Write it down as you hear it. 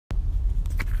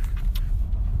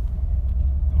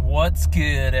What's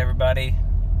good, everybody?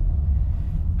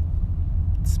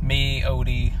 It's me,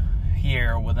 Odie,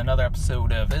 here with another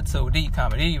episode of It's OD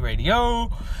Comedy Radio,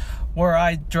 where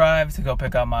I drive to go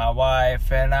pick up my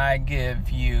wife and I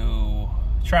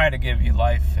try to give you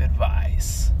life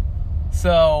advice.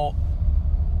 So,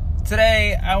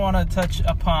 today I want to touch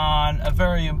upon a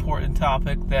very important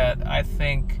topic that I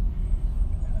think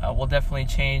will definitely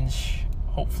change,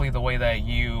 hopefully, the way that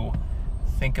you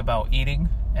think about eating,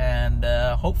 and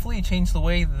hopefully change the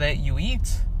way that you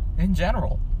eat in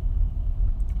general.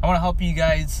 I want to help you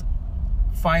guys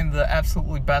find the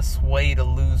absolutely best way to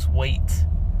lose weight,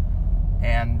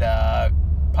 and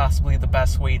possibly the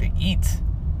best way to eat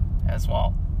as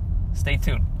well. Stay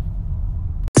tuned.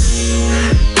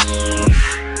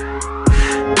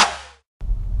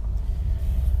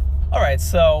 Alright,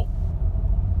 so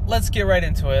let's get right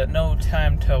into it. No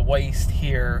time to waste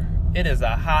here. It is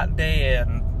a hot day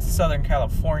in Southern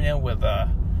California with a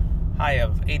high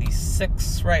of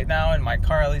 86 right now in my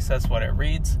car. At least that's what it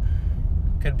reads.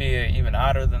 Could be even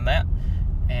hotter than that.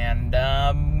 And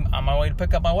on my way to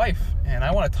pick up my wife. And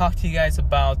I want to talk to you guys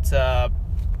about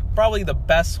probably the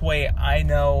best way I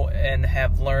know and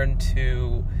have learned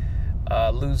to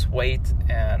lose weight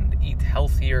and eat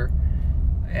healthier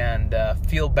and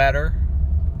feel better,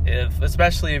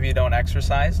 especially if you don't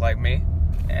exercise like me.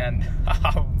 And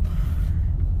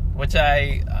which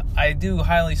I do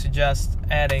highly suggest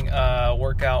adding a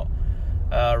workout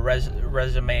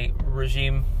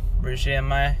regime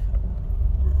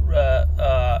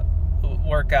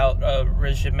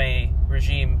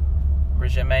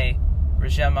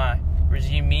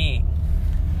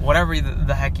whatever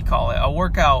the heck you call it, a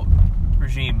workout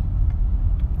regime.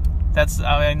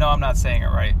 I know I'm not saying it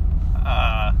right.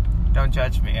 Don't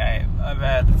judge me. I've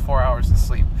had 4 hours of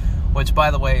sleep, which,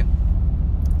 by the way,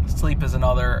 sleep is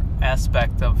another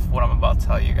aspect of what I'm about to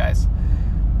tell you guys.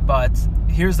 But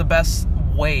here's the best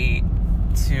way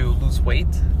to lose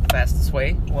weight, fastest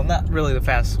way. Well, not really the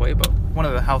fastest way, but one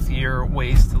of the healthier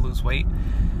ways to lose weight.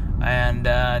 And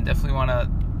definitely want to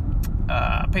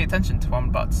pay attention to what I'm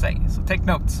about to say. So take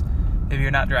notes if you're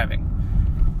not driving.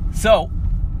 So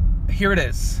here it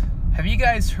is. Have you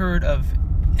guys heard of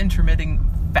intermittent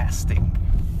fasting?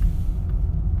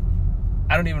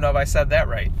 I don't even know if I said that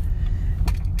right.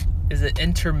 Is it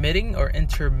intermitting or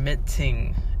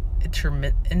intermitting?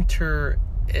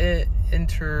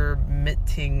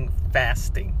 Intermitting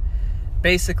fasting.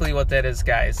 Basically what that is,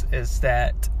 guys, is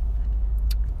that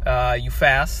you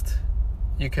fast.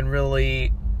 You can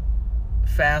really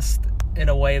fast in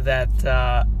a way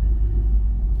that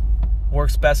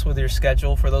works best with your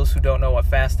schedule. For those who don't know what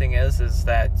fasting is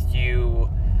that you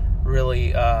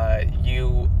really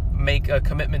you make a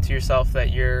commitment to yourself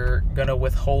that you're gonna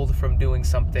withhold from doing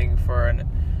something for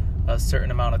a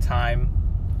certain amount of time.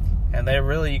 And then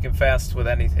really you can fast with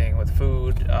anything, with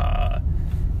food,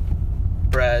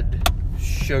 bread,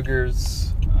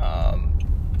 sugars,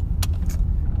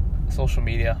 social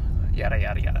media, yada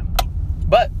yada yada.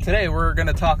 But today we're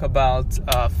gonna talk about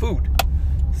food.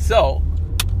 So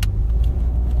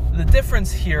the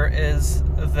difference here is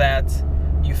that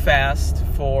you fast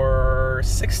for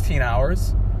 16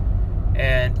 hours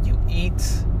and you eat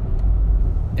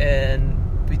in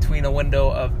between a window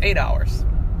of 8 hours.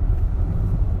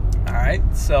 Alright,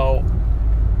 so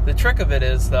the trick of it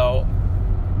is, though,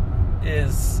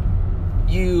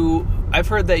 I've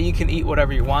heard that you can eat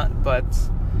whatever you want, but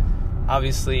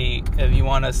obviously if you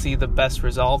want to see the best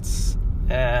results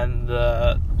and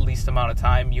the least amount of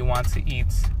time, you want to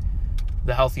eat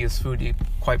the healthiest food you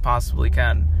quite possibly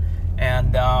can.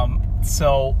 And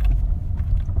so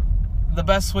the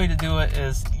best way to do it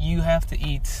is you have to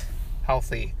eat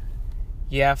healthy.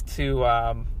 You have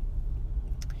to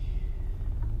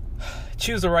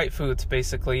choose the right foods,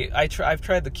 basically. I've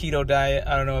tried the keto diet.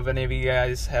 I don't know if any of you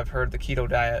guys have heard the keto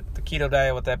diet. The keto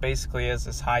diet, what that basically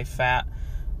is high fat,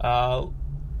 no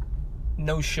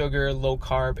sugar, low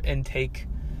carb intake,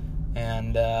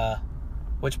 and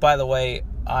which, by the way,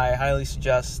 I highly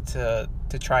suggest to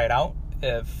try it out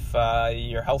if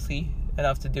you're healthy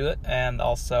enough to do it, and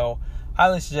also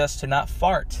highly suggest to not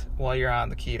fart while you're on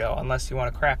the keto unless you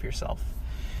want to crap yourself.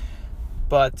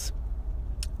 But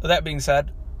with that being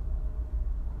said,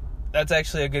 that's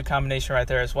actually a good combination right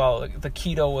there as well, the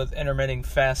keto with intermittent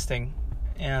fasting.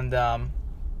 And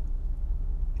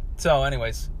so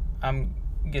anyways, I'm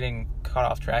getting caught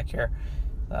off track here.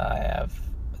 I have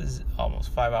almost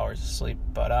 5 hours of sleep,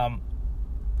 but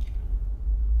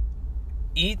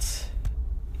here's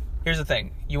the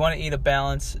thing. You want to eat a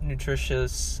balanced,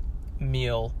 nutritious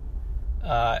meal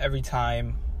every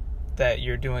time that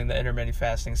you're doing the intermittent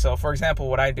fasting. So, for example,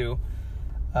 what I do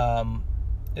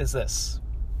is this.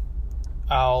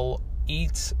 I'll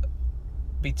eat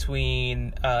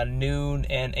between noon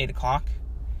and 8 o'clock,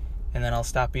 and then I'll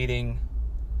stop eating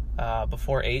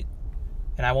before 8,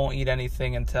 and I won't eat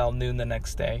anything until noon the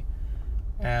next day.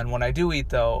 And when I do eat,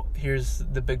 though, here's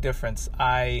the big difference.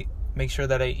 I make sure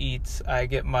that I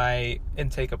get my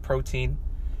intake of protein,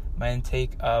 my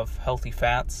intake of healthy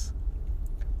fats,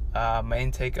 my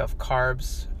intake of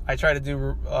carbs. I try to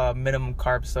do minimum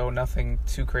carbs, so nothing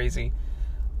too crazy,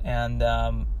 and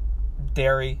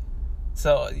dairy.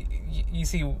 So you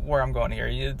see where I'm going here.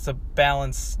 It's a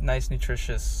balanced, nice,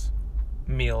 nutritious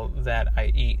meal that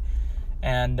I eat.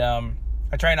 And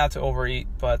I try not to overeat,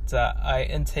 but I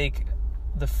intake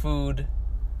the food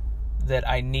that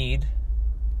I need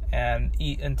and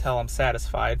eat until I'm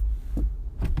satisfied.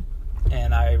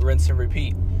 And I rinse and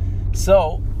repeat.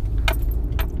 So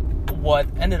what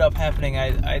ended up happening,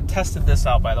 I tested this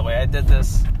out, by the way. I did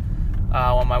this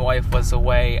when my wife was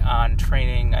away on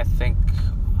training, I think,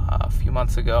 a few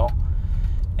months ago.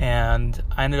 And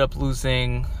I ended up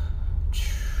losing,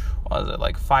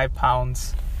 5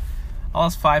 pounds. I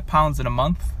lost 5 pounds in a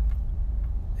month.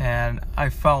 And I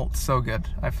felt so good.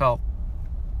 I felt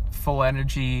full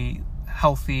energy,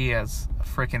 healthy as a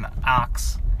freaking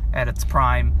ox at its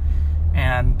prime.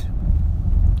 And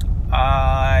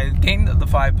I gained the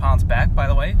 5 pounds back, by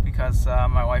the way, because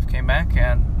my wife came back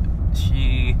and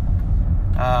she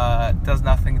does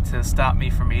nothing to stop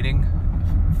me from eating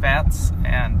fats.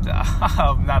 And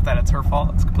not that it's her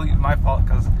fault, it's completely my fault,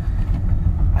 because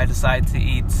I decided to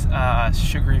eat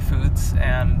sugary foods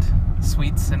and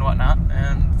sweets and whatnot,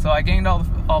 and so I gained all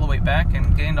the weight back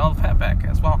and gained all the fat back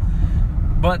as well.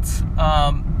 But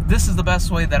this is the best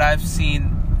way that I've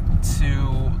seen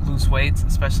to lose weight,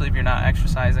 especially if you're not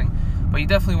exercising. But you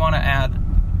definitely want to add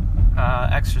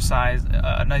exercise,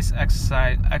 a nice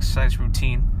exercise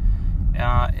routine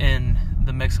in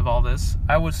the mix of all this.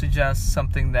 I would suggest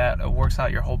something that works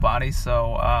out your whole body.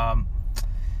 So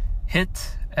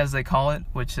HIIT, as they call it,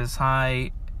 which is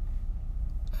high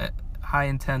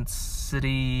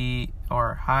intensity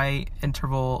or high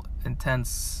interval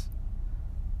intense.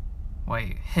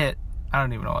 HIIT. I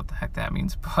don't even know what the heck that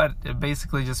means, but it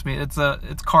basically just means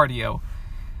it's cardio.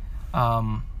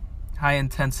 High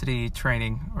intensity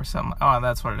training or something. Oh,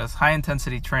 that's what it is. High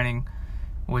intensity training,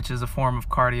 which is a form of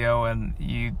cardio, and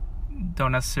you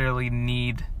don't necessarily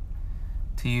need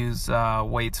to use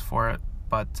weights for it.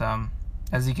 But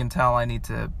as you can tell, I need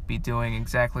to be doing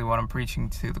exactly what I'm preaching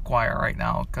to the choir right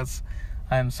now, because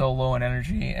I am so low in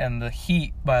energy, and the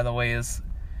heat, by the way, is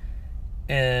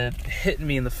hitting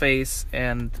me in the face,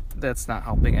 and that's not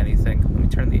helping anything. Let me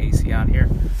turn the AC on here.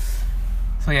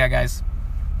 So yeah, guys,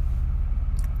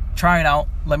 try it out.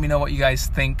 Let me know what you guys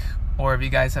think, or if you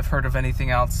guys have heard of anything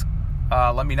else,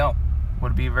 let me know.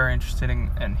 Would be very interested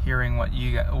in hearing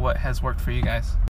what has worked for you guys.